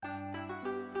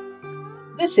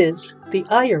This is the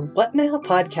What Now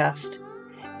podcast,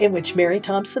 in which Mary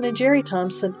Thompson and Jerry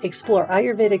Thompson explore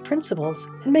Ayurvedic principles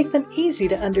and make them easy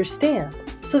to understand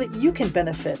so that you can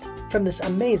benefit from this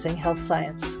amazing health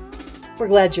science. We're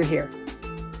glad you're here.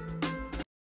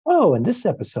 Oh, in this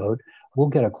episode, we'll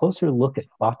get a closer look at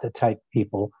Vata type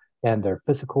people and their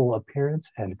physical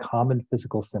appearance and common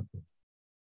physical symptoms.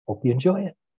 Hope you enjoy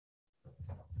it.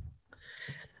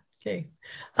 Okay.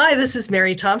 Hi, this is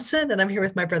Mary Thompson, and I'm here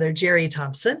with my brother, Jerry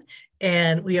Thompson,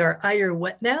 and we are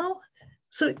What Now?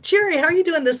 So, Jerry, how are you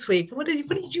doing this week? What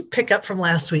did you pick up from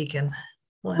last week?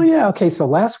 Okay. So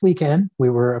last weekend, we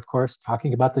were, of course,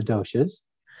 talking about the doshas,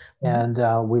 and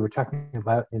we were talking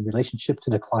about in relationship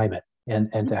to the climate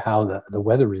and to how the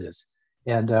weather is.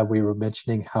 And we were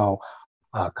mentioning how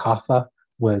Kapha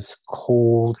was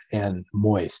cold and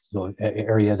moist, the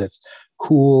area that's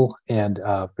cool and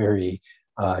very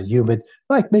humid,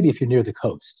 like maybe if you're near the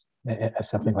coast,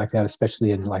 something like that,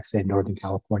 especially in, like, say, Northern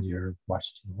California or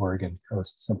Washington, Oregon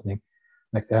coast, something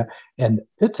like that. And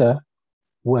Pitta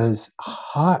was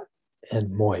hot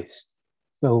and moist.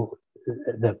 So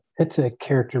the Pitta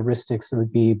characteristics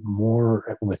would be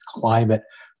more with climate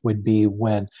would be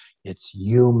when it's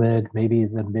humid, maybe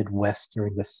in the Midwest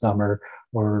during the summer,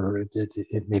 or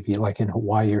it may be like in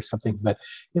Hawaii or something, but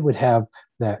it would have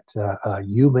that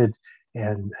humid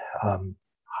and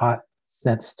hot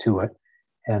sense to it.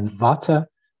 And Vata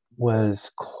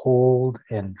was cold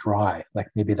and dry, like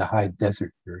maybe the high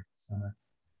desert during summer,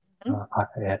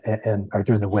 or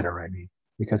during the winter, I mean,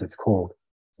 because it's cold.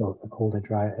 So cold and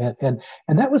dry. And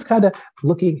that was kind of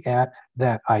looking at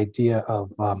that idea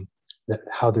of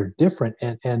how they're different,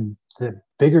 and the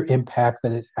bigger impact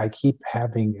that I keep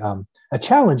having a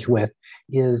challenge with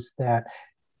is that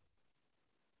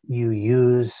you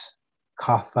use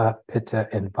Kapha, Pitta,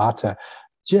 and Vata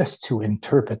just to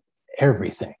interpret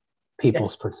everything.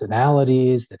 People's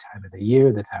personalities, the time of the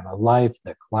year, the time of life,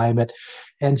 the climate,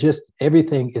 and just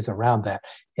everything is around that.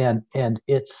 And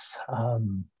it's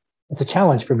a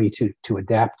challenge for me to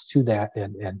adapt to that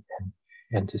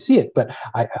and to see it. But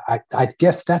I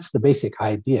guess that's the basic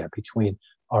idea between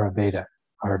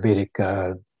Ayurvedic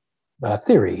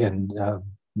theory and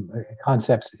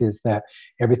concepts, is that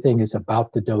everything is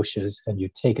about the doshas, and you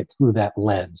take it through that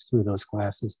lens, through those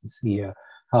glasses, to see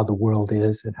how the world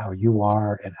is and how you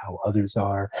are and how others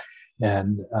are.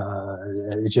 And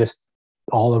just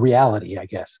all the reality, I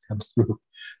guess, comes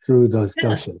through those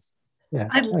doshas. Yeah,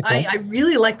 I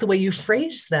really like the way you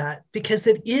phrase that, because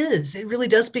it really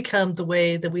does become the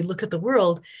way that we look at the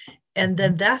world. And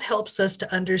then that helps us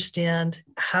to understand,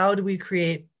 how do we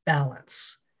create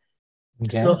balance?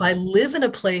 Okay. So if I live in a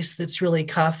place that's really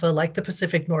Kapha, like the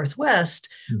Pacific Northwest,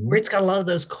 where it's got a lot of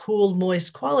those cool,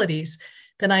 moist qualities,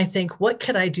 then I think, what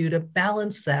can I do to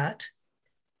balance that?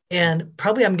 And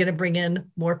probably I'm going to bring in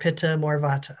more Pitta, more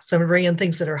Vata. So I'm going to bring in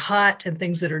things that are hot and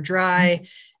things that are dry,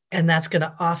 and that's going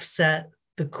to offset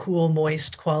the cool,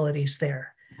 moist qualities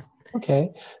there.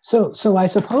 Okay. So I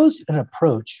suppose an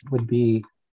approach would be,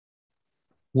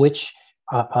 which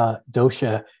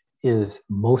dosha is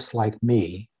most like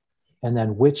me, and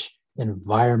then which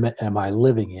environment am I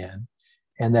living in?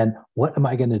 And then what am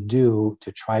I going to do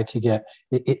to try to get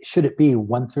it? Should it be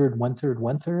 1/3, 1/3,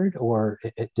 1/3, or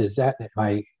does that,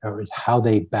 or how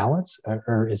they balance,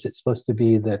 or is it supposed to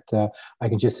be that I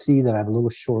can just see that I'm a little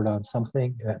short on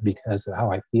something because of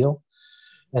how I feel?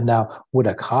 And now, would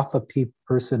a Kapha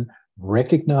person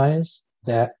recognize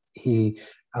that he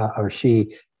or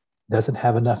she doesn't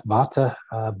have enough Vata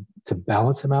to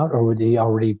balance him out, or would he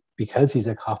already, because he's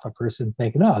a Kapha person,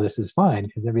 think, no, this is fine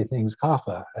because everything's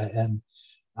Kapha? And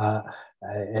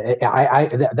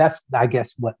that's, I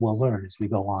guess, what we'll learn as we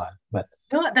go on. But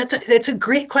no, that's a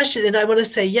great question, and I want to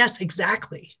say yes,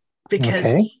 exactly,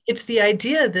 because it's the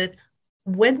idea that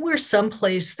when we're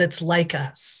someplace that's like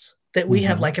us, that we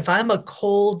have, like, if I'm a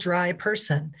cold, dry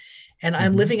person and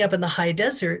I'm living up in the high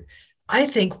desert, I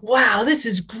think, wow, this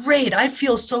is great. I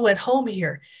feel so at home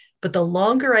here. But the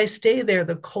longer I stay there,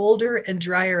 the colder and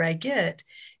drier I get.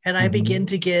 And I begin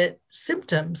to get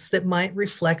symptoms that might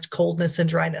reflect coldness and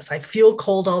dryness. I feel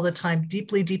cold all the time,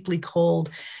 deeply, deeply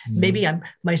cold. Maybe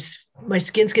my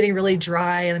skin's getting really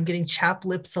dry, and I'm getting chapped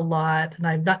lips a lot, and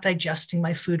I'm not digesting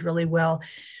my food really well.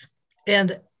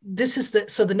 And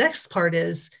so the next part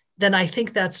is, then I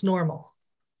think that's normal,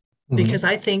 because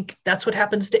I think that's what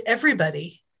happens to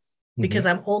everybody, because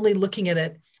I'm only looking at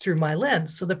it through my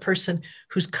lens. So the person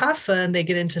who's Kapha, and they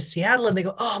get into Seattle and they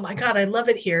go, oh my God, I love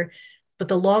it here. But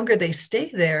the longer they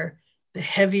stay there, the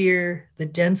heavier, the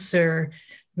denser,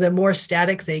 the more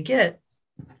static they get.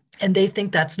 And they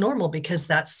think that's normal because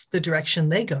that's the direction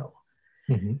they go.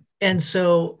 And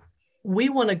so we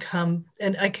want to come,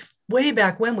 and like way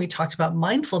back when we talked about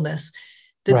mindfulness,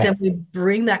 that Right. then we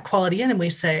bring that quality in and we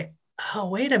say, oh,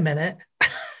 wait a minute,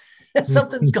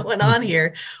 something's going on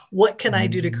here. What can I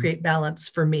do to create balance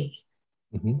for me?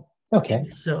 Mm-hmm. Okay.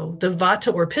 So the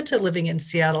Vata or Pitta living in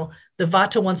Seattle, the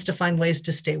Vata wants to find ways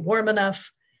to stay warm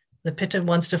enough. The Pitta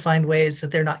wants to find ways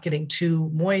that they're not getting too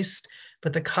moist.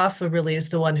 But the Kapha really is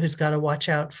the one who's got to watch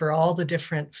out for all the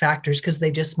different factors because they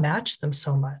just match them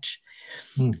so much.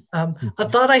 A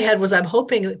thought I had was I'm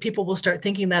hoping that people will start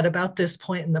thinking that about this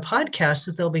point in the podcast,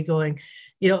 that they'll be going,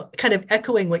 kind of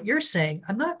echoing what you're saying.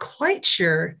 I'm not quite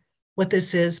sure what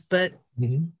this is, but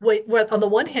wait, on the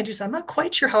one hand, you said, I'm not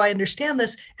quite sure how I understand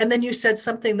this. And then you said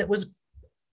something that was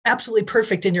absolutely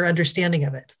perfect in your understanding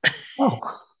of it. Oh,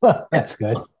 well, that's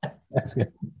good. That's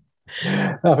good.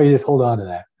 If you just hold on to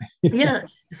that. Yeah.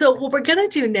 So what we're going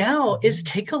to do now is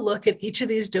take a look at each of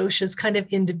these doshas kind of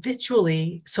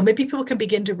individually. So maybe people can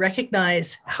begin to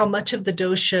recognize how much of the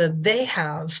dosha they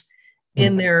have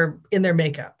in their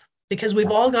makeup, because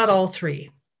we've all got all three.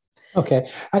 Okay.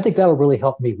 I think that'll really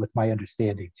help me with my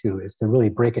understanding too, is to really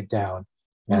break it down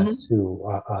as to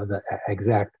the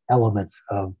exact elements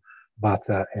of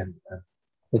Vata and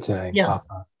Pitta and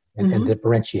Kapha and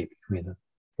differentiate between them.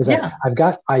 Because I've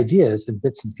got ideas and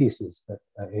bits and pieces, but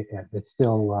it's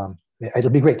still,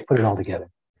 it'll be great to put it all together.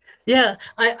 Yeah,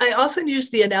 I often use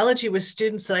the analogy with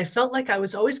students that I felt like I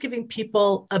was always giving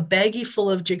people a baggie full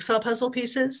of jigsaw puzzle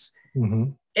pieces,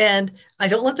 and I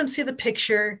don't let them see the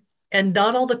picture, and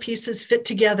not all the pieces fit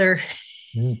together.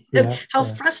 And how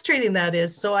frustrating that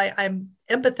is. So I'm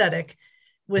empathetic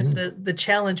with the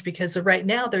challenge, because right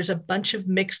now there's a bunch of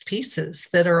mixed pieces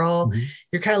that are all,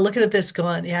 you're kind of looking at this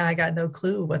going, yeah, I got no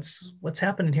clue what's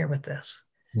happening here with this.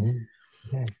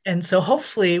 Okay. And so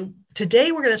hopefully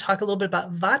today we're going to talk a little bit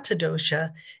about Vata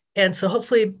dosha. And so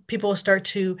hopefully people will start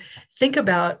to think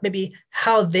about maybe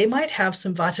how they might have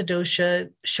some Vata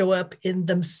dosha show up in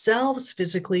themselves,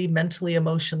 physically, mentally,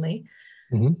 emotionally.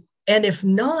 And if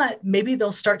not, maybe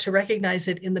they'll start to recognize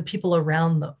it in the people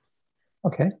around them.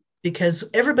 Okay. Because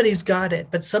everybody's got it,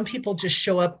 but some people just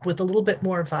show up with a little bit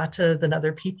more Vata than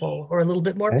other people, or a little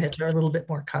bit more Pitta, or a little bit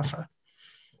more Kapha.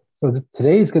 So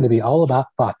today is going to be all about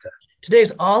Vata.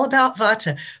 Today's all about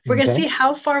Vata. We're going to see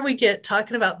how far we get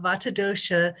talking about Vata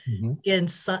dosha in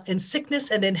sickness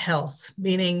and in health,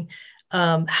 meaning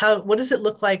what does it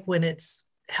look like when it's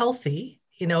healthy,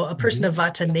 a person of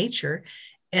Vata nature,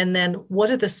 and then what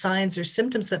are the signs or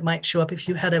symptoms that might show up if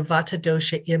you had a Vata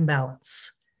dosha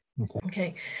imbalance.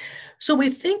 Okay. So we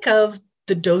think of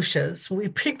the doshas, we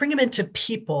bring them into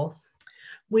people.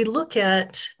 We look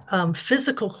at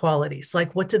physical qualities,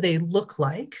 like what do they look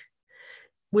like?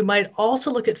 We might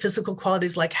also look at physical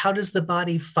qualities like how does the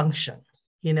body function?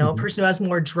 A person who has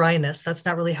more dryness, that's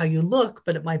not really how you look,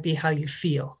 but it might be how you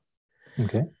feel.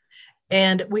 Okay.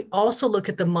 And we also look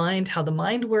at the mind, how the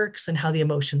mind works and how the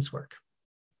emotions work.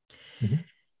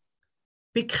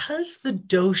 Because the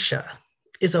dosha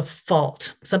is a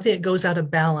fault, something that goes out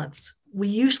of balance, we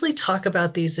usually talk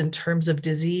about these in terms of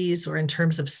disease or in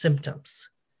terms of symptoms.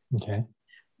 Okay.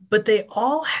 But they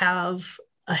all have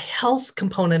a health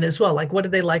component as well. Like, what are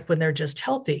they like when they're just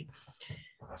healthy?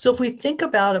 So if we think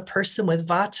about a person with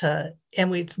Vata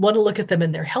and we want to look at them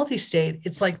in their healthy state,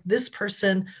 it's like this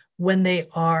person when they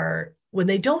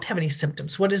don't have any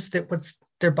symptoms. What's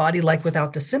their body like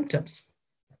without the symptoms?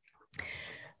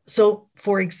 So,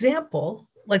 for example,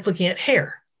 like looking at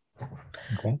hair.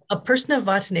 Okay. A person of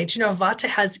Vata nature, Vata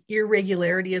has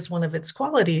irregularity as one of its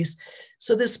qualities.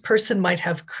 So this person might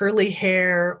have curly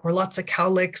hair or lots of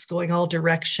cowlicks going all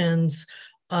directions.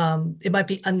 It might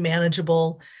be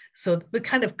unmanageable. So the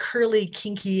kind of curly,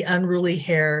 kinky, unruly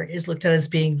hair is looked at as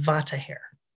being Vata hair.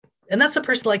 And that's a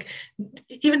person like,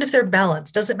 even if they're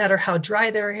balanced, doesn't matter how dry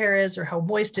their hair is or how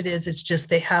moist it is, it's just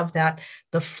they have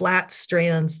the flat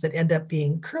strands that end up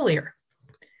being curlier.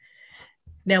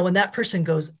 Now, when that person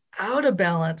goes out of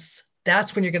balance,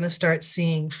 that's when you're going to start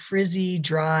seeing frizzy,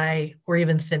 dry, or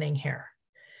even thinning hair.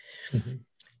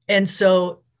 And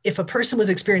so if a person was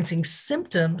experiencing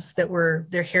symptoms that were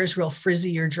their hair's real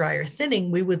frizzy or dry or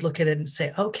thinning, we would look at it and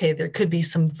say, okay, there could be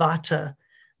some Vata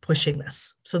pushing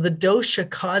this. So the dosha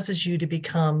causes you to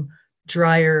become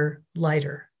drier,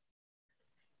 lighter,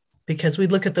 because we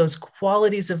look at those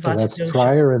qualities of Vata. So that's dosha.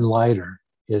 Drier and lighter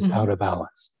is out of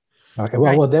balance. Okay,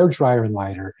 well, they're drier and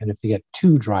lighter, and if they get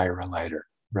too drier and lighter,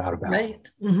 they're out of balance.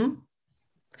 Right.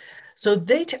 So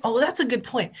that's a good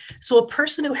point. So a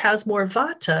person who has more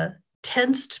Vata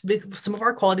tends to be, some of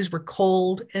our qualities were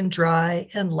cold and dry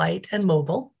and light and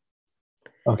mobile.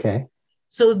 Okay.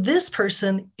 So this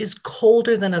person is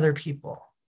colder than other people.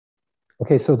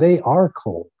 Okay, so they are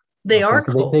cold. They Okay, are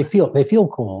so cold. they feel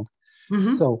cold.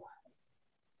 Mm-hmm. So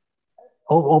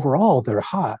overall, they're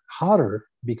hotter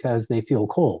because they feel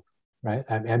cold, right?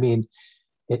 I mean,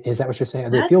 is that what you're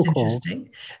saying? They feel That's cold. interesting.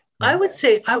 I Yeah. would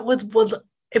say I would, well,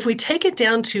 if we take it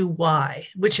down to why,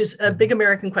 which is a big Mhm.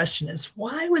 American question, is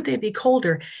why would they be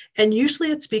colder? And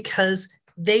usually it's because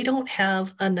they don't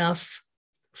have enough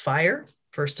fire.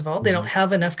 First of all, they don't Mhm.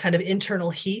 have enough kind of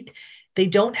internal heat. They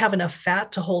don't have enough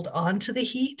fat to hold on to the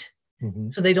heat.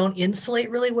 Mhm. So they don't insulate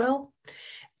really well.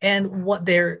 And what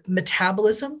their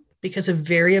metabolism, because of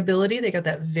variability, they got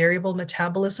that variable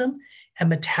metabolism, and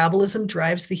metabolism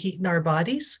drives the heat in our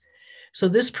bodies. So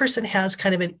this person has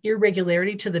kind of an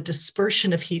irregularity to the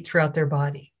dispersion of heat throughout their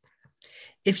body.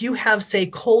 If you have, say,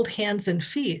 cold hands and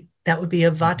feet, that would be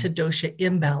a Mhm. Vata Dosha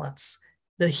imbalance.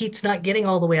 The heat's not getting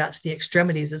all the way out to the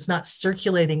extremities. It's not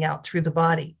circulating out through the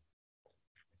body.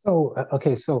 So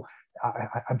okay, so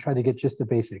I'm trying to get just the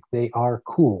basic. They are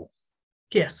cool.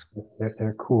 Yes.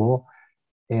 They're cool,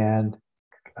 and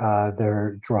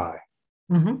they're dry,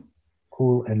 Mm-hmm.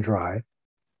 cool and dry.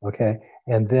 Okay,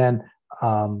 and then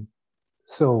um,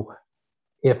 so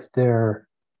if they're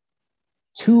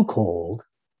too cold,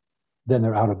 then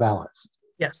they're out of balance.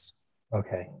 Yes.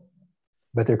 Okay,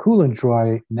 but they're cool and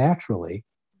dry naturally,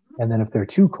 and then if they're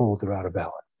too cold, they're out of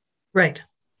balance, Right.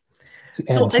 So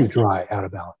and I too think, dry, out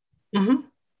of balance. mhm.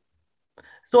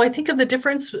 So I think of the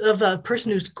difference of a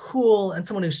person who's cool and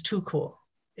someone who's too cool.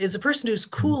 Is the person who's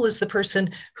cool is the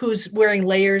person who's wearing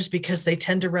layers because they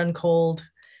tend to run cold.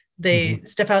 Mm-hmm. They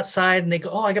step outside and they go,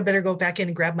 oh, I better go back in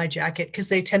and grab my jacket because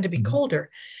they tend to be Mm-hmm. colder.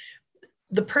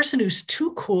 The person who's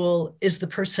too cool is the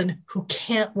person who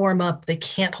can't warm up. They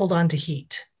can't hold on to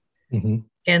heat. Mm-hmm.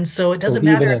 And so it So doesn't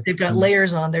matter even if if they've got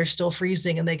layers on, they're still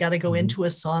freezing and they got to go mm-hmm. into a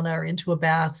sauna or into a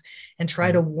bath and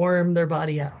try to Mm-hmm. warm their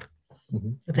body up.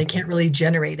 But they Okay. can't really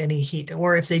generate any heat.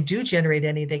 Or if they do generate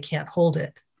any, they can't hold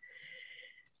it.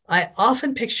 I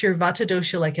often picture Vata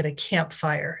dosha like at a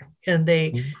campfire, and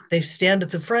Mm-hmm. they stand at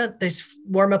the front, they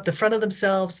warm up the front of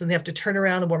themselves, and they have to turn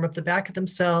around and warm up the back of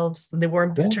themselves, and they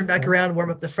Yeah, turn back yeah, around, warm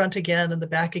up the front again and the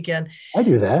back again. I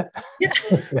do that. Yeah.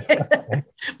 Okay.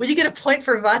 Well, you get a point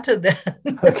for Vata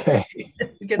then. Okay.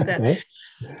 You get that. Okay.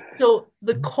 So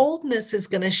the coldness is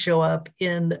going to show up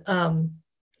in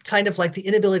kind of like the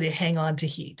inability to hang on to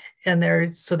heat,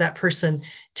 and so that person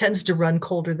tends to run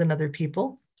colder than other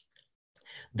people.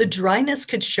 The dryness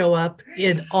could show up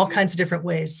in all kinds of different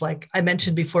ways. Like I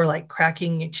mentioned before, like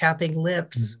cracking and chapping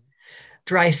lips,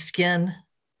 dry skin,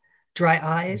 dry Mm-hmm.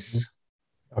 eyes.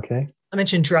 Okay. I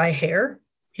mentioned dry hair,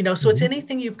 so it's Mm-hmm.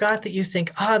 anything you've got that you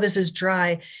think, this is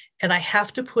dry, and I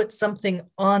have to put something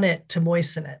on it to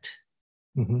moisten it.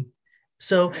 Mm-hmm.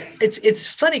 So it's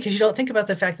funny because you don't think about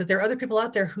the fact that there are other people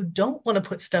out there who don't want to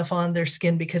put stuff on their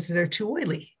skin because they're too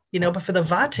oily, but for the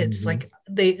Vata, it's Mm-hmm. like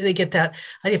they get that.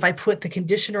 If I put the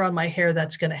conditioner on my hair,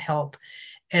 that's going to help.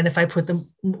 And if I put the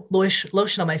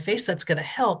lotion on my face, that's going to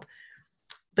help.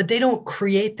 But they don't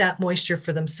create that moisture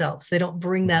for themselves. They don't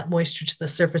bring that moisture to the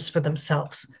surface for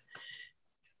themselves.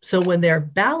 So when they're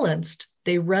balanced,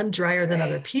 they run drier than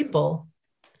other people.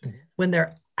 When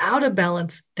they're out of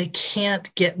balance, they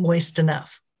can't get moist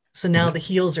enough. So now the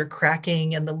heels are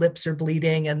cracking and the lips are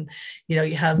bleeding, and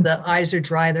you have the eyes are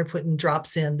dry, they're putting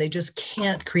drops in. They just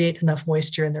can't create enough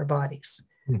moisture in their bodies.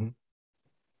 Mm-hmm.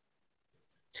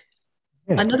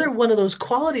 Okay. Another one of those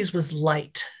qualities was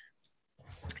light.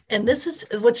 And this is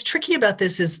what's tricky about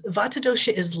this is Vata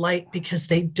dosha is light because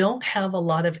they don't have a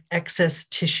lot of excess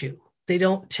tissue. They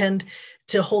don't tend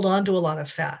to hold on to a lot of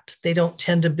fat. They don't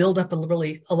tend to build up a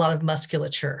lot of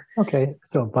musculature. Okay.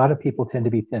 So Vata people tend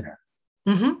to be thinner.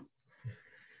 Mm-hmm.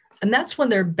 And that's when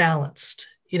they're balanced,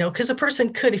 because a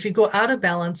person could, if you go out of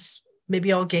balance,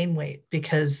 maybe I'll gain weight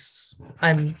because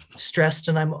I'm stressed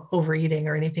and I'm overeating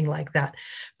or anything like that.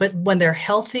 But when they're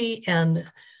healthy and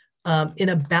in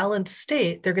a balanced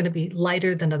state, they're going to be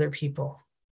lighter than other people.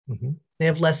 Mm-hmm. They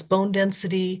have less bone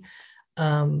density.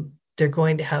 They're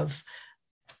going to have,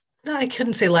 no, I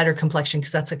couldn't say lighter complexion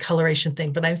because that's a coloration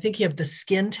thing, but I'm thinking of the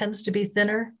skin tends to be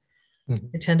thinner. Mm-hmm.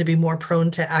 They tend to be more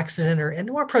prone to accident and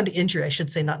more prone to injury, I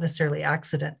should say, not necessarily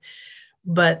accident,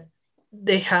 but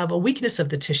they have a weakness of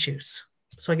the tissues.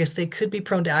 So I guess they could be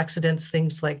prone to accidents,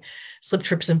 things like slip,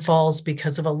 trips, and falls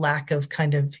because of a lack of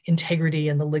kind of integrity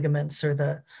in the ligaments or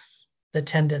the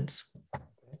tendons.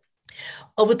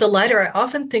 Oh, with the lighter, I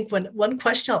often think one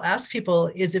question I'll ask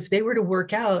people is if they were to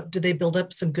work out, do they build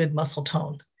up some good muscle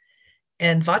tone?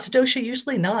 And Vata dosha,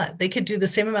 usually not. They could do the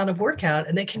same amount of workout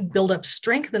and they can build up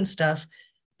strength and stuff,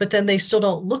 but then they still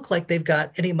don't look like they've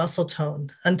got any muscle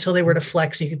tone until they were to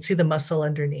flex. You can see the muscle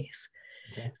underneath.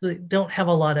 Okay. So they don't have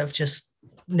a lot of just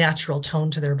natural tone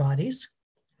to their bodies.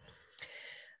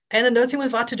 And another thing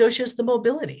with Vata dosha is the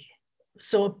mobility.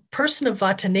 So a person of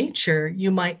Vata nature, you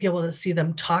might be able to see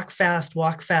them talk fast,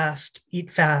 walk fast,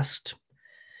 eat fast.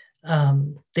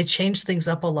 They change things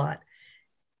up a lot.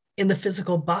 In the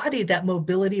physical body, that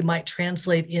mobility might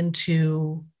translate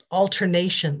into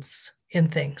alternations in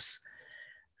things.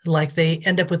 Like they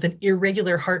end up with an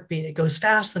irregular heartbeat. It goes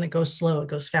fast, then it goes slow. It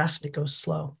goes fast, it goes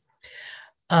slow.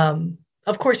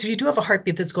 Of course, if you do have a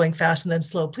heartbeat that's going fast and then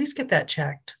slow, please get that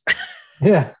checked.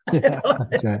 Yeah,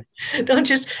 that's right. Don't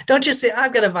just say,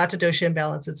 I've got a Vata dosha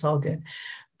imbalance. It's all good.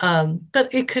 But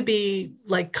it could be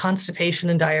like constipation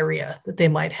and diarrhea, that they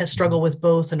might have struggled with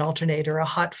both and alternate, or a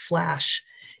hot flash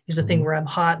is a thing where I'm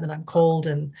hot and then I'm cold.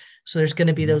 And so there's going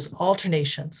to be those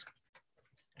alternations.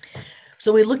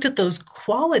 So we looked at those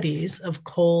qualities of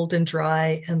cold and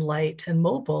dry and light and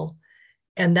mobile.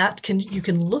 And you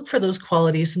can look for those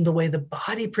qualities in the way the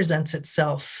body presents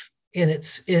itself in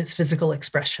its physical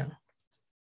expression.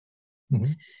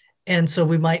 Mm-hmm. And so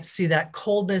we might see that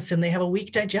coldness, and they have a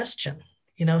weak digestion,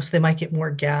 so they might get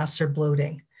more gas or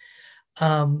bloating.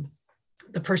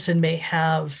 The person may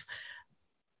have,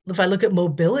 if I look at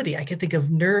mobility, I can think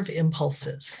of nerve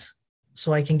impulses.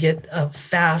 So I can get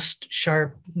fast,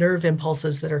 sharp nerve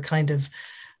impulses that are kind of,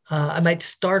 I might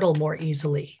startle more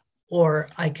easily, or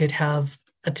I could have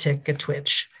a tic, a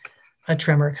twitch, a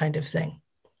tremor kind of thing.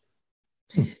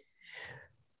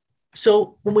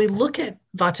 So when we look at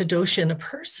Vata dosha in a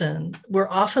person, we're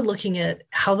often looking at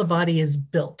how the body is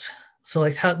built. So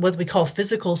like what we call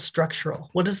physical structural.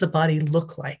 What does the body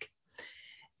look like?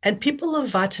 And people of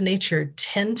Vata nature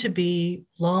tend to be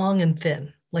long and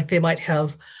thin. Like they might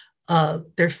have,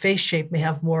 their face shape may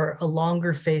have a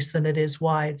longer face than it is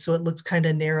wide. So it looks kind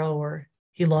of narrow or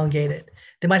elongated.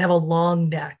 They might have a long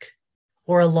neck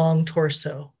or a long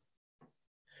torso.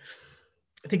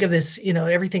 Think of this,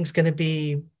 everything's going to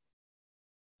be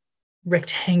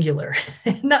rectangular,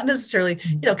 not necessarily,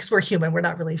 because we're human, we're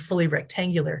not really fully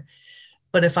rectangular.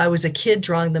 But if I was a kid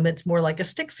drawing them, it's more like a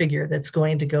stick figure that's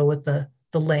going to go with the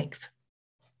length.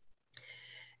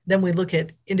 Then we look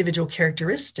at individual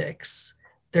characteristics.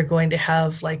 They're going to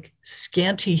have like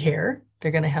scanty hair. They're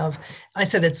going to have, I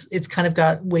said it's kind of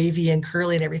got wavy and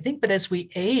curly and everything, but as we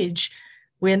age,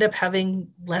 we end up having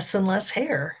less and less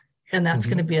hair. And that's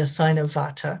going to be a sign of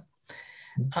Vata.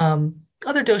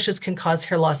 Other doshas can cause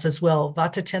hair loss as well.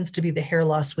 Vata tends to be the hair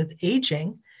loss with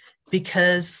aging,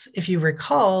 because if you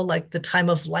recall, like the time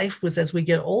of life was as we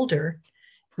get older,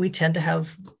 we tend to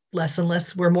have less and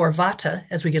less, we're more Vata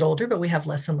as we get older, but we have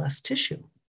less and less tissue.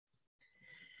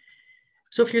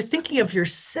 So if you're thinking of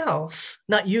yourself,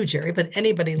 not you, Jerry, but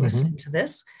anybody listening to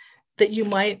this, that you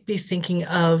might be thinking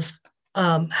of,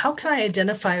 how can I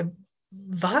identify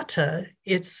Vata?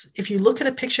 It's if you look at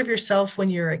a picture of yourself when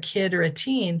you're a kid or a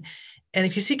teen, and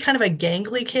if you see kind of a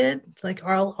gangly kid, like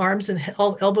all arms and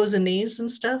all elbows and knees and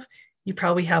stuff, you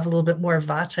probably have a little bit more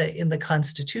Vata in the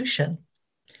constitution.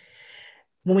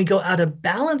 When we go out of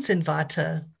balance in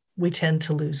Vata, we tend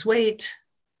to lose weight.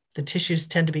 The tissues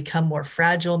tend to become more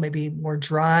fragile, maybe more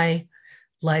dry,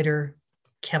 lighter,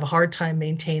 have a hard time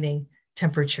maintaining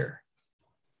temperature.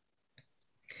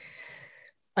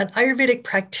 An Ayurvedic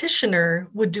practitioner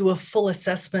would do a full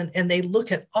assessment, and they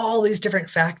look at all these different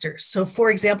factors. So for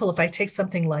example, if I take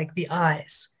something like the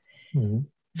eyes,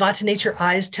 Vata nature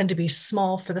eyes tend to be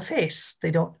small for the face.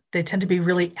 They tend to be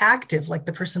really active. Like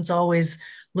the person's always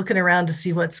looking around to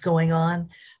see what's going on.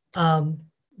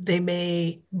 They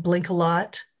may blink a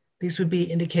lot. These would be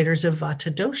indicators of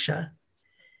Vata dosha.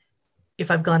 If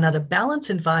I've gone out of balance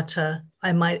in Vata,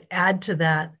 I might add to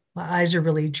that. My eyes are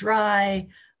really dry.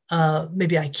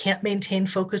 Maybe I can't maintain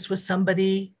focus with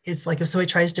somebody. It's like if somebody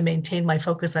tries to maintain my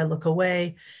focus, I look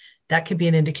away. That could be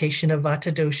an indication of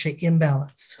Vata dosha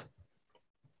imbalance.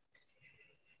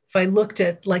 If I looked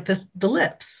at like the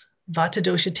lips, Vata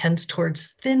dosha tends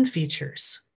towards thin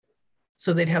features.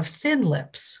 So they'd have thin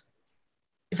lips.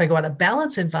 If I go out of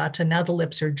balance in Vata, now the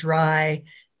lips are dry.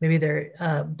 Maybe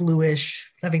they're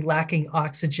bluish, lacking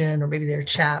oxygen, or maybe they're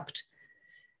chapped.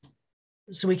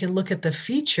 So we can look at the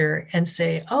feature and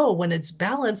say, oh, when it's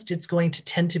balanced, it's going to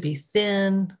tend to be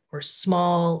thin or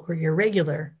small or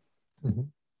irregular.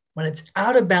 When it's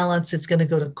out of balance, it's going to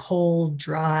go to cold,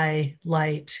 dry,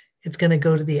 light. It's going to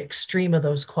go to the extreme of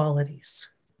those qualities.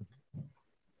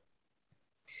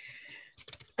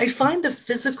 I find the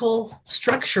physical,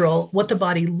 structural, what the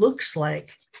body looks like,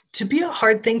 to be a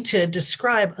hard thing to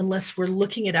describe unless we're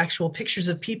looking at actual pictures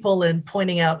of people and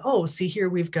pointing out, oh, see here,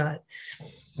 we've got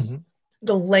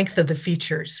the length of the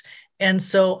features. And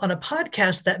so on a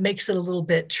podcast, that makes it a little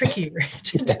bit trickier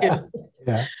to do.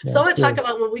 So I want to talk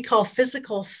about what we call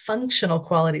physical functional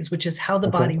qualities, which is how the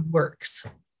body works.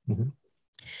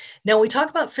 Now, when we talk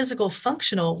about physical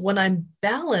functional, when I'm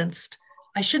balanced,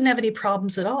 I shouldn't have any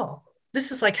problems at all.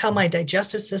 This is like how my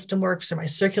digestive system works, or my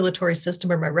circulatory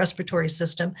system, or my respiratory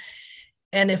system.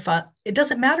 And if it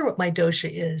doesn't matter what my dosha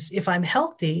is, if I'm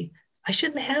healthy, I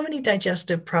shouldn't have any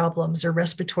digestive problems or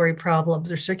respiratory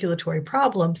problems or circulatory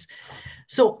problems.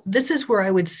 So this is where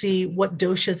I would see what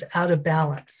dosha is out of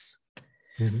balance.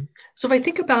 Mm-hmm. So if I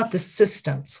think about the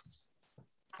systems,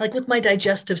 like with my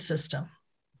digestive system,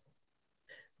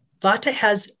 Vata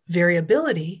has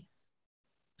variability.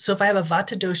 So if I have a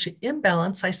Vata dosha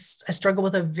imbalance, I struggle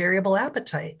with a variable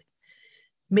appetite,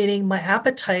 meaning my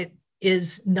appetite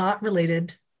is not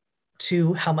related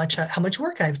to how much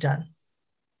work I've done.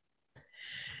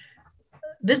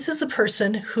 This is a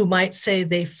person who might say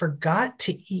they forgot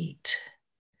to eat.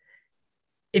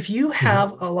 If you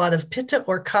have a lot of pitta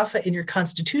or kapha in your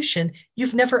constitution,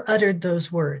 you've never uttered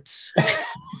those words.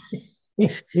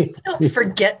 You don't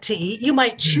forget to eat. You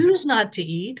might choose not to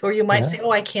eat, or you might say,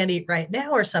 oh, I can't eat right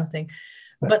now or something.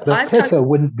 But pitta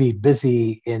wouldn't be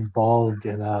busy involved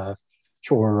in a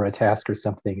chore or a task or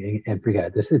something and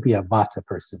forget. This would be a Vata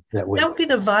person. That would be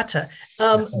the Vata.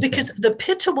 Because the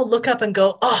pitta will look up and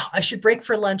go, oh, I should break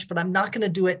for lunch, but I'm not going to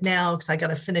do it now because I got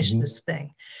to finish this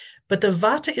thing. But the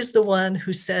Vata is the one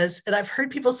who says, and I've heard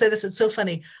people say this, it's so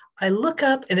funny. I look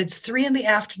up and it's 3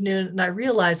 p.m. and I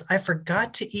realize I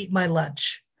forgot to eat my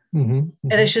lunch. And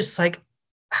it's just like,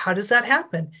 how does that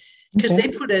happen? Because they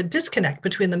put a disconnect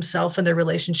between themselves and their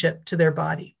relationship to their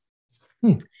body.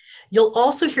 You'll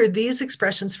also hear these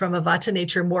expressions from a Vata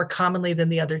nature more commonly than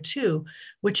the other two,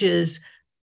 which is,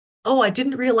 oh, I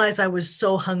didn't realize I was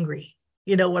so hungry.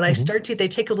 You know, when I start to eat, they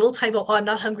take a little time, oh, I'm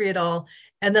not hungry at all.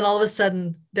 And then all of a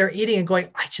sudden they're eating and going,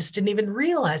 I just didn't even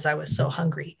realize I was so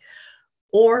hungry.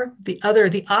 Or the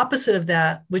opposite of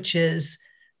that, which is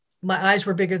my eyes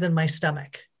were bigger than my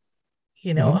stomach.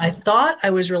 You know, I thought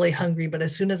I was really hungry, but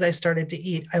as soon as I started to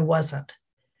eat, I wasn't.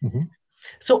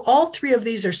 So all 3 of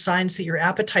these are signs that your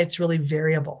appetite's really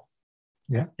variable.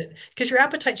 Yeah. Because your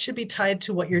appetite should be tied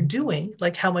to what you're doing,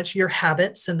 like how much your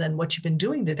habits and then what you've been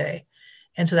doing today.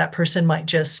 And so that person might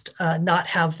just not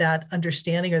have that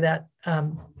understanding or that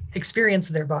experience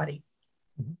of their body.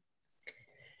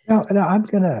 Now I'm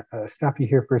going to stop you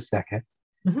here for a second.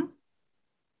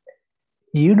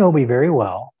 You know me very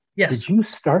well. Yes. Did you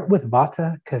start with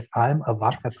Vata because I'm a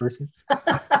Vata person?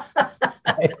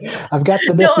 I've got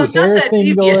the messy hair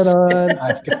thing going on.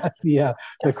 I've got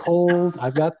the cold.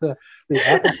 I've got the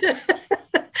appetite.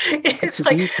 It's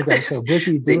like because I'm so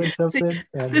busy doing something.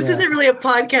 And, this isn't really a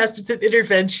podcast; it's an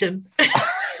intervention.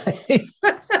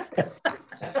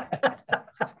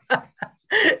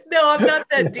 No, I'm not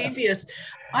that devious.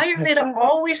 It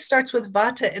always starts with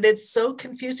Vata, and it's so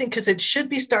confusing because it should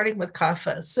be starting with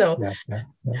Kapha. So,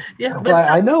 Well,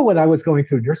 I know when I was going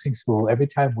through nursing school, every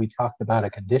time we talked about a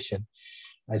condition,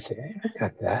 I say, hey, I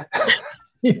got that.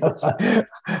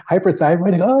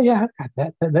 Hyperthyroid. I go, oh yeah, I got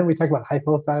that. And then we talk about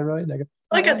hypothyroid. And I go,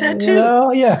 I got that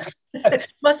too. Yeah.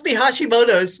 Must be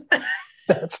Hashimoto's.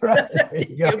 That's right. There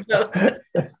you go.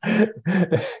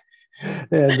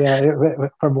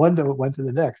 And from one to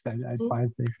the next, I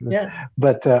find things.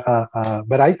 But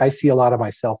I see a lot of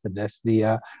myself in this.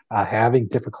 The having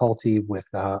difficulty with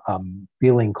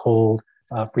feeling cold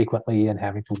frequently and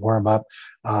having to warm up.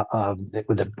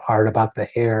 With the part about the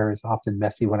hair is often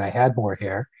messy. When I had more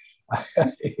hair,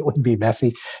 it would be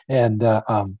messy, and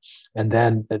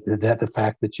then the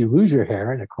fact that you lose your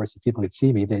hair, and of course, if people could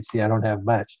see me, they'd see I don't have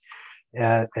much,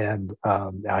 and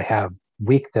I have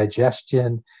weak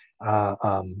digestion.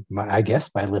 I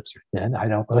guess my lips are thin. I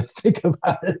don't really think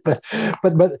about it, but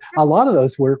a lot of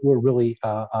those were really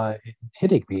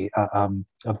hitting me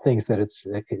of things that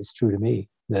it's true to me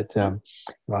that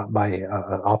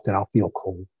often I'll feel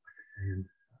cold.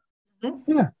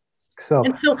 So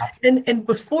and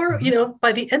before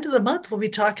by the end of the month we'll be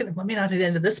talking. I mean, not at the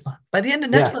end of this month. By the end of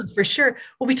next month for sure,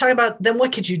 we'll be talking about then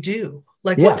what could you do,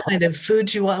 like what kind of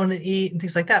foods you want to eat and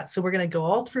things like that. So we're going to go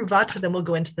all through Vata, then we'll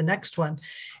go into the next one.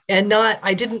 And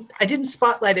I didn't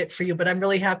spotlight it for you, but I'm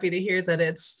really happy to hear that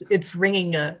it's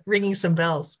ringing some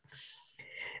bells.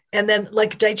 And then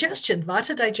like digestion,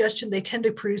 Vata digestion, they tend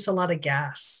to produce a lot of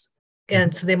gas.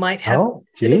 And so they might have,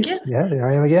 there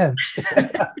I am again.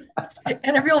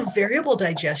 And a real variable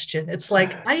digestion. It's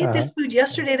like, I ate this food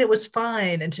yesterday and it was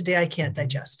fine. And today I can't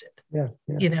digest it.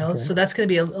 So that's going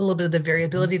to be a little bit of the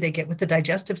variability they get with the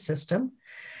digestive system.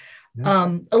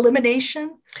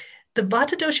 Elimination, the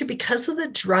Vata dosha, because of the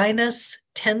dryness,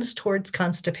 tends towards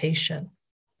constipation.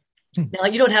 Now,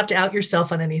 you don't have to out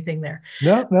yourself on anything there.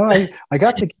 No, I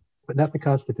got the but not the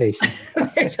constipation.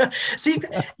 See,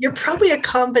 you're probably a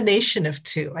combination of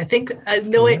two. I think,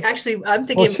 actually, I'm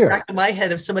thinking back to my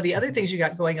head of some of the other things you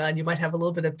got going on. You might have a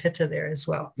little bit of pitta there as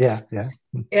well. Yeah.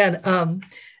 And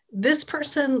this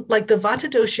person, like the Vata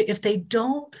dosha, if they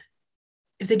don't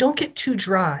get too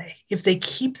dry, if they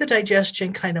keep the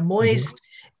digestion kind of moist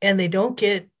and they don't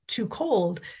get too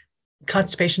cold,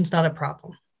 constipation's not a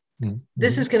problem.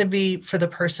 This is going to be for the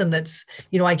person that's,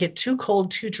 I get too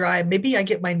cold, too dry. Maybe I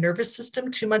get my nervous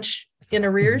system too much in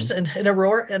arrears and in a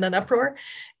roar and an uproar.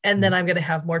 And then I'm going to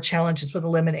have more challenges with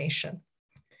elimination.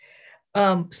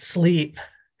 Sleep.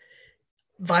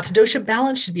 Vata dosha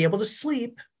balance should be able to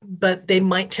sleep, but they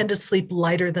might tend to sleep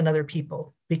lighter than other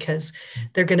people because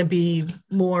they're going to be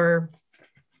more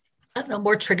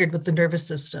triggered with the nervous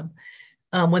system.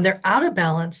 When they're out of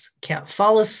balance, can't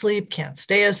fall asleep, can't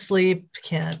stay asleep,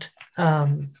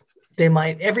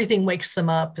 everything wakes them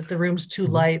up. If the room's too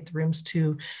light, the room's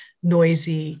too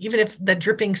noisy, even if that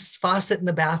dripping faucet in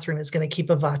the bathroom is going to keep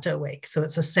a Vata awake. So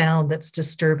it's a sound that's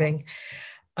disturbing.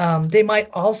 They might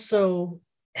also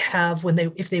have,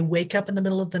 if they wake up in the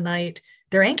middle of the night,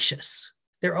 they're anxious.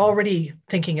 They're already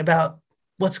thinking about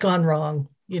what's gone wrong,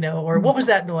 or what was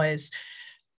that noise?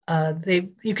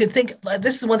 You can think,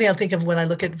 this is one thing I think of when I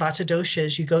look at Vata dosha,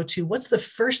 is you go to, what's the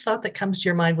first thought that comes to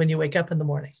your mind when you wake up in the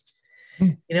morning?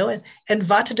 And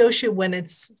Vata dosha, when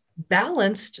it's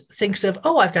balanced, thinks of,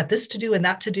 oh, I've got this to do and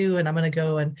that to do, and I'm going to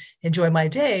go and enjoy my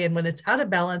day. And when it's out of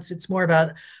balance, it's more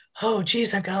about, oh,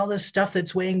 geez, I've got all this stuff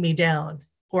that's weighing me down,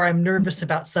 or I'm nervous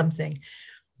about something,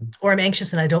 or I'm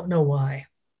anxious and I don't know why.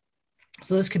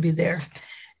 So those could be there.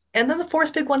 And then the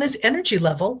fourth big one is energy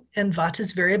level, and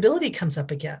Vata's variability comes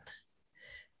up again.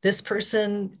 This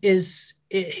person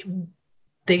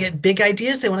they get big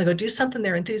ideas. They want to go do something.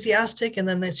 They're enthusiastic. And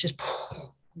then it's just,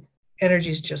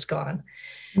 energy's just gone.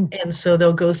 And so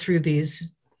they'll go through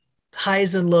these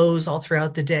highs and lows all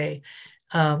throughout the day.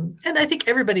 And I think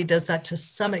everybody does that to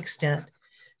some extent.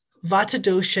 Vata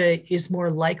dosha is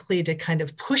more likely to kind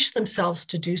of push themselves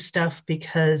to do stuff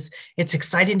because it's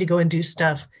exciting to go and do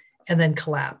stuff, and then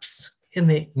collapse in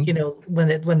the,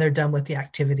 when they're done with the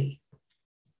activity.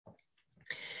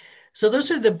 So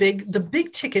those are the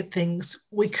big ticket things.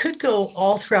 We could go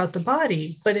all throughout the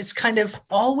body, but it's kind of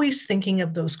always thinking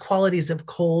of those qualities of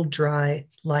cold, dry,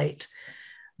 light.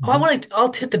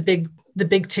 I'll hit the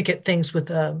big ticket things with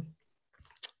the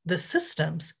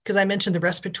systems, because I mentioned the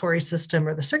respiratory system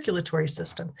or the circulatory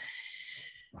system.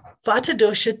 Vata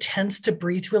dosha tends to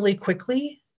breathe really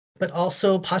quickly, but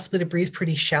also possibly to breathe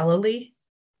pretty shallowly.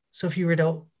 So if you were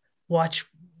to watch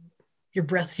your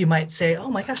breath, you might say, oh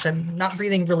my gosh, I'm not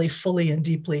breathing really fully and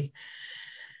deeply.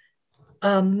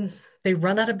 They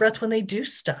run out of breath when they do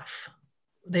stuff.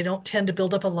 They don't tend to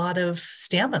build up a lot of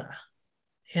stamina.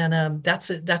 And that's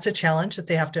a challenge that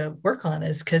they have to work on,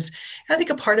 is because I think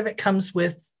a part of it comes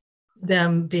with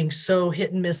them being so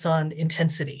hit and miss on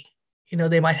intensity.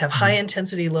 They might have high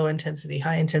intensity, low intensity,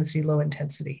 high intensity, low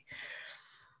intensity.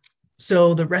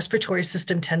 So the respiratory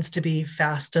system tends to be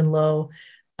fast and low.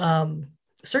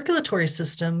 Circulatory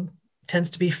system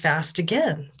tends to be fast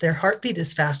again. Their heartbeat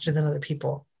is faster than other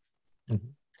people.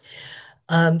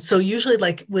 So usually,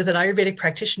 like with an Ayurvedic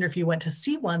practitioner, if you went to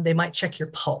see one, they might check your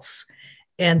pulse.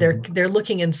 And they're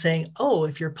looking and saying, oh,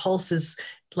 if your pulse is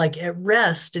like at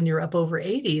rest and you're up over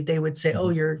 80, they would say, oh,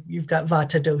 you've got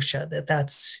Vata dosha,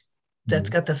 that's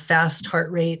got the fast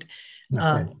heart rate.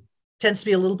 Tends to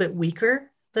be a little bit weaker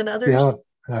than others.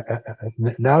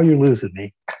 Now you're losing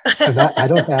me.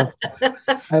 I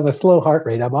have a slow heart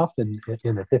rate. I'm often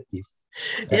in the 50s.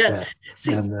 Yeah.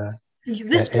 See, and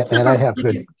I have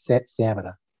good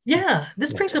stamina. Yeah.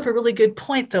 This brings up a really good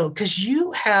point, though, because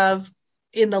you have,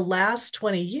 in the last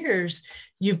 20 years,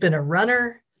 you've been a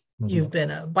runner, you've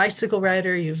been a bicycle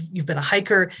rider, you've been a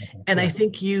hiker, and I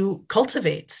think you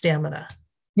cultivate stamina.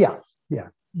 Yeah.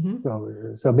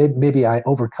 So maybe I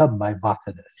overcome my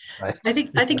Vata-ness. Right? I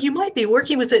think you might be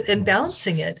working with it and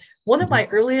balancing it. One of my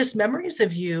earliest memories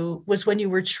of you was when you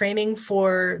were training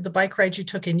for the bike ride you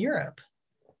took in Europe.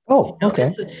 Oh,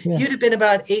 okay. You'd have been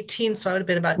about 18, so I would have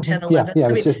been about 10, 11. Yeah,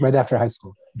 it was just right after high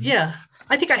school. Yeah.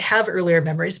 I think I have earlier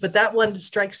memories, but that one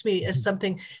strikes me as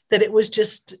something that it was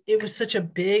such a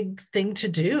big thing to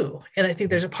do. And I think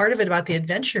there's a part of it about the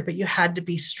adventure, but you had to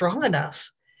be strong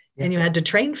enough. And you had to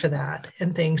train for that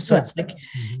and things. So it's like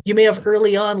you may have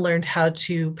early on learned how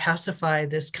to pacify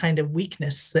this kind of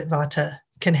weakness that Vata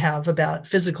can have about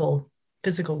physical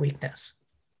weakness.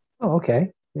 Oh,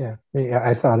 okay. Yeah. Yeah.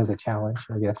 I saw it as a challenge,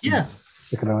 I guess. And Yeah.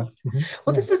 took it on.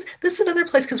 Well, Yeah. this is another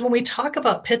place because when we talk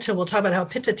about Pitta, we'll talk about how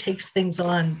Pitta takes things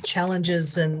on,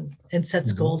 challenges and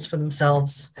sets Hmm. goals for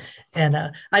themselves. And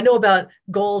I know about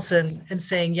goals and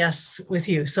saying yes with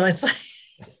you. So it's like,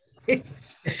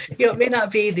 it may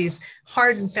not be these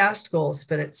hard and fast goals,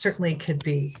 but it certainly could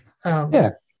be.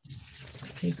 Yeah.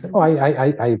 Oh,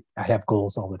 That, I have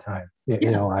goals all the time. You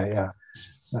yeah, know,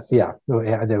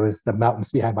 yeah, there was the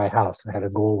mountains behind my house. I had a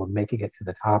goal of making it to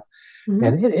the top. mm-hmm.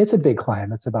 And it's a big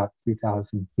climb. It's about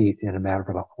 3,000 feet in a matter of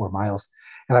about 4 miles.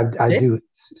 And I Okay. do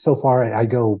so far, I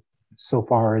go so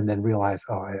far and then realize,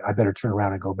 oh, I better turn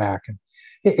around and go back. And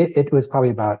it was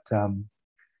probably about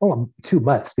 2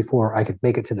 months before I could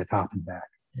make it to the top and back.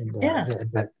 Yeah.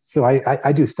 So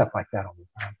I do stuff like that all the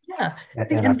time. Yeah.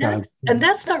 See, And I've got a, and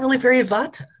that's not really very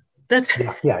Vata. That's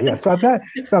yeah.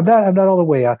 I'm not all the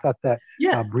way. I thought that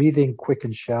yeah. breathing quick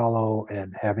and shallow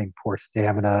and having poor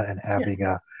stamina and Yeah.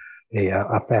 having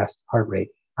a fast heart rate.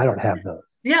 I don't have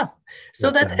those. Yeah. So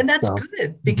But, that's so, good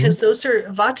hmm because those are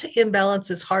Vata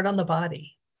imbalance is hard on the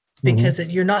body hmm because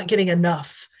you're not getting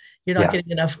enough. You're not yeah,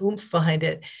 getting enough oomph behind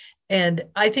it. And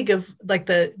I think of like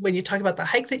when you talk about the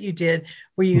hike that you did,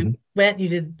 where you hmm went, you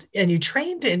did, and you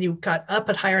trained and you got up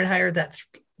and higher and higher,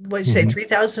 what you say, hmm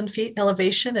 3,000 feet in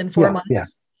elevation in four yeah, yeah,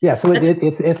 miles. yeah. So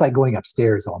That's, it's like going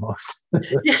upstairs almost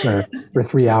yeah. for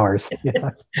 3 hours. Yeah,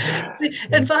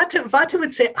 And Vata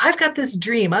would say, I've got this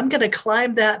dream. I'm going to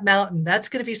climb that mountain. That's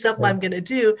going to be something yeah, I'm going to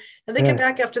do. And they come yeah,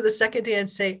 back after the second day and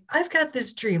say, I've got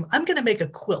this dream. I'm going to make a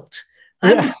quilt.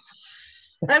 I'm yeah,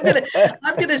 I'm gonna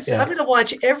I'm yeah, gonna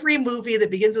watch every movie that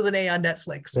begins with an A on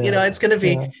Netflix. You yeah, know, it's gonna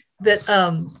yeah. be that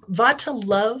Vata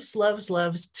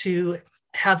loves to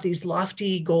have these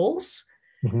lofty goals,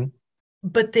 hmm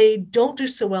but they don't do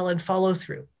so well in follow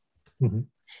through. hmm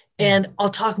And I'll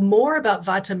talk more about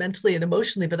Vata mentally and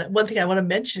emotionally. But one thing I want to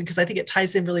mention, because I think it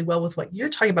ties in really well with what you're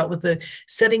talking about with the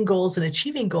setting goals and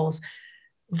achieving goals,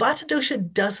 Vata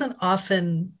dosha doesn't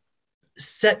often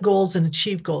set goals and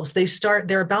achieve goals.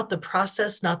 They're about the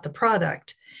process, not the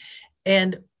product.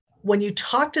 And when you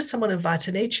talk to someone of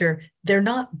Vata nature, they're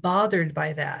not bothered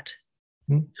by that.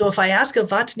 So if I ask a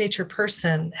Vata nature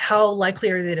person, how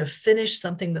likely are they to finish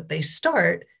something that they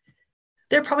start?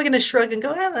 They're probably going to shrug and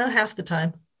go, half the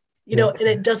time, yeah. and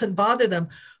it doesn't bother them.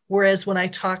 Whereas when I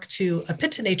talk to a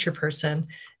Pitta nature person,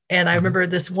 and I hmm remember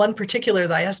this one particular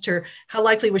that I asked her, how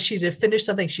likely was she to finish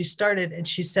something she started? And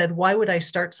she said, why would I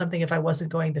start something if I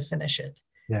wasn't going to finish it?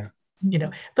 yeah.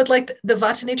 But like the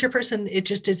Vata nature person, it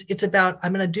just is, it's about,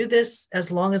 I'm going to do this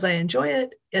as long as I enjoy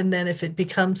it. And then if it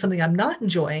becomes something I'm not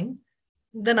enjoying,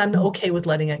 then I'm okay with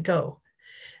letting it go.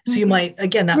 So you might,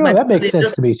 again, that No, might that makes be,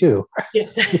 sense to me too. yeah.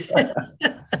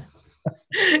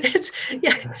 It's,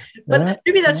 yeah, Yeah, but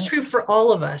maybe that's yeah, true for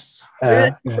all of us. Maybe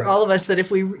that's true for yeah. all of us that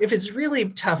if it's really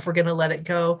tough, we're going to let it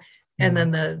go. And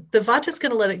then the Vata is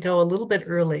going to let it go a little bit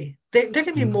early. They're going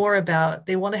to be more about,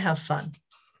 they want to have fun.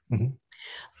 Mm-hmm.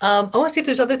 I want to see if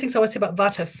there's other things I want to say about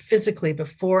Vata physically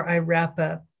before I wrap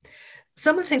up.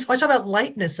 Some of the things I talk about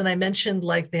lightness, and I mentioned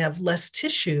like they have less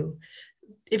tissue.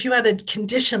 If you had a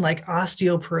condition like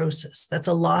osteoporosis, that's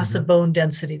a loss Mm-hmm. of bone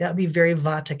density, that would be very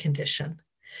Vata condition.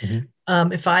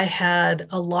 Mm-hmm. If I had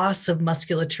a loss of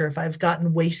musculature, if I've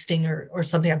gotten wasting or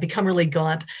something, I've become really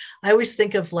gaunt. I always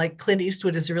think of like Clint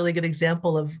Eastwood is a really good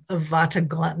example of Vata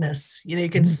gauntness. You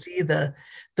can Mm-hmm. see the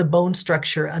bone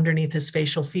structure underneath his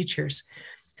facial features.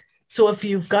 So if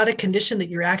you've got a condition that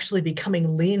you're actually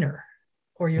becoming leaner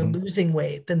or you're Mm-hmm. losing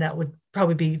weight, then that would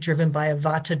probably be driven by a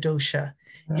Vata dosha.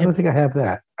 I don't think I have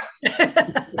that.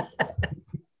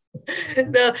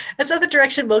 No, that's not the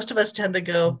direction most of us tend to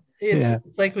go. It's Yeah.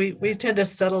 like we tend to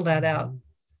settle that out.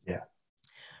 Yeah.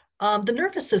 The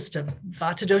nervous system,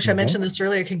 Vata dosha, I Okay. mentioned this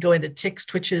earlier, can go into tics,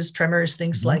 twitches, tremors,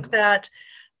 things Mm-hmm. like that.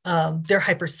 They're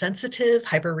hypersensitive,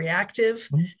 hyperreactive,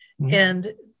 Mm-hmm.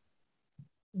 and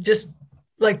just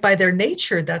like by their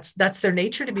nature, that's their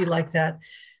nature to be like that.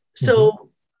 Mm-hmm. So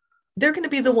they're going to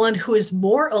be the one who is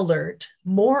more alert,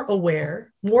 more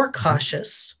aware, more Mm-hmm.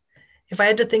 cautious. If I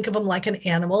had to think of them like an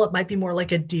animal, it might be more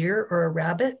like a deer or a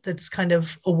rabbit that's kind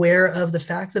of aware of the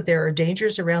fact that there are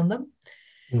dangers around them.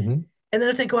 Mm-hmm. And then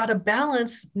if they go out of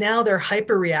balance, now they're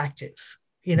hyper reactive.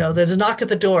 Mm-hmm. There's a knock at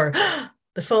the door,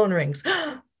 the phone rings,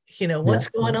 Yeah. what's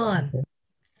going Yeah. on? Okay.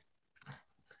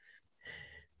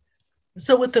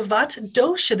 So with the Vata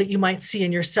dosha that you might see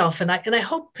in yourself, and I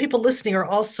hope people listening are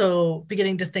also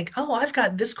beginning to think, oh, I've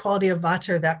got this quality of Vata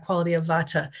or that quality of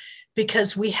Vata,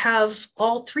 because we have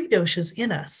all three doshas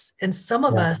in us. And some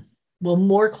of Yeah. us will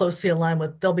more closely align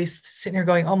with, they'll be sitting here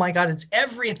going, oh my God, it's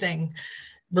everything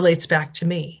relates back to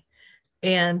me.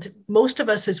 And most of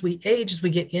us, as we age, as we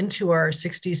get into our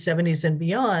 60s, 70s, and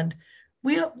beyond,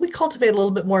 we cultivate a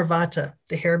little bit more vata.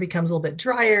 The hair becomes a little bit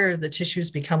drier, the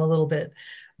tissues become a little bit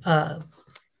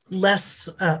less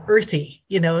earthy.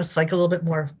 It's like a little bit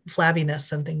more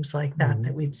flabbiness and things like that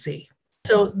that we'd see.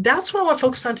 So that's what I want to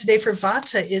focus on today for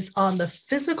vata, is on the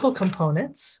physical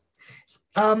components.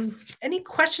 Any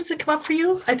questions that come up for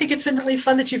you? I think it's been really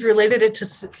fun that you've related it to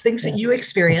things that you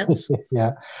experience.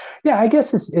 Yeah. I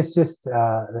guess it's just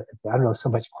I don't know so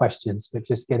much questions, but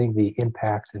just getting the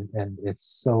impacts, and it's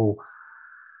so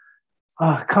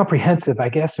comprehensive, I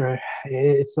guess, or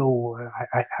it's so.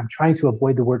 I'm trying to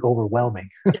avoid the word overwhelming.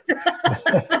 But,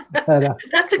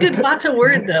 that's a good vata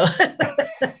word, though.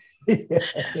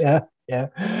 yeah.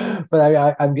 But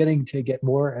I'm getting to get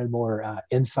more and more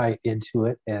insight into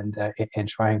it, and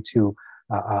trying to,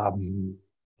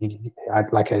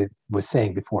 like I was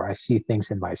saying before, I see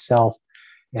things in myself,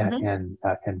 and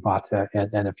Vata,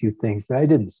 and a few things that I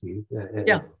didn't see.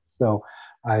 So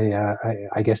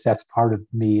I guess that's part of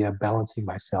me balancing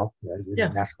myself in a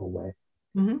natural way.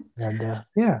 And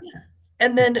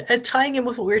And then tying in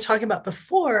with what we were talking about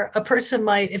before, a person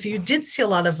might, if you did see a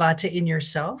lot of vata in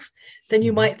yourself, then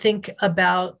you might think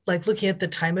about like looking at the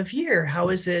time of year. How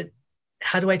is it?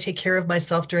 How do I take care of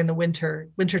myself during the winter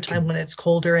time when it's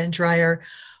colder and drier?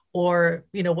 Or,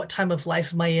 what time of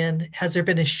life am I in? Has there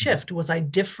been a shift? Was I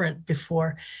different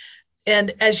before?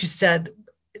 And as you said,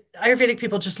 Ayurvedic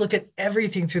people just look at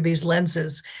everything through these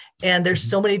lenses, and there's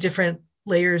so many different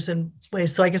layers and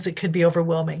ways. So I guess it could be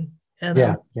overwhelming. And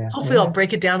hopefully I'll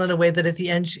break it down in a way that at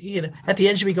the end you'll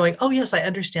be going, oh yes, I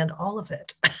understand all of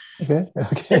it.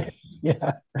 Okay.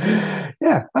 Yeah.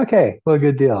 Okay. Well,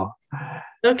 good deal.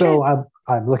 Okay. So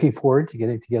I'm looking forward to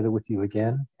getting together with you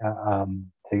again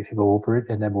to go over it,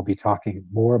 and then we'll be talking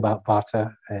more about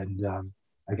vata, and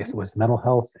I guess it was mental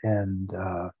health and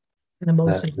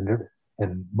emotional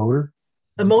and motor.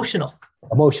 Emotional.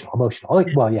 Well,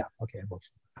 yeah. Okay.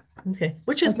 Emotional. Okay.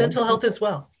 Which is mental health as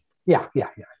well. Yeah.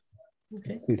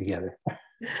 Okay. Two together.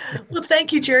 Well,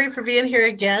 thank you, Jerry, for being here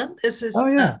again. This is.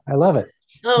 I love it.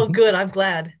 Oh, good. I'm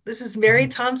glad. This is Mary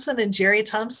Thompson and Jerry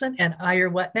Thompson and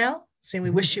Ayur What Now, saying we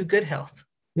wish you good health.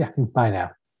 Yeah. Bye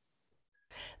now.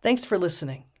 Thanks for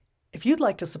listening. If you'd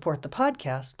like to support the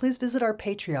podcast, please visit our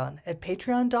Patreon at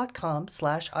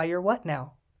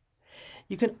patreon.com/AyurWhatNow.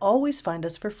 You can always find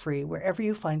us for free wherever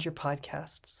you find your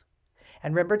podcasts.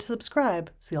 And remember to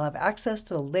subscribe so you'll have access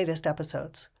to the latest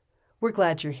episodes. We're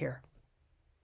glad you're here.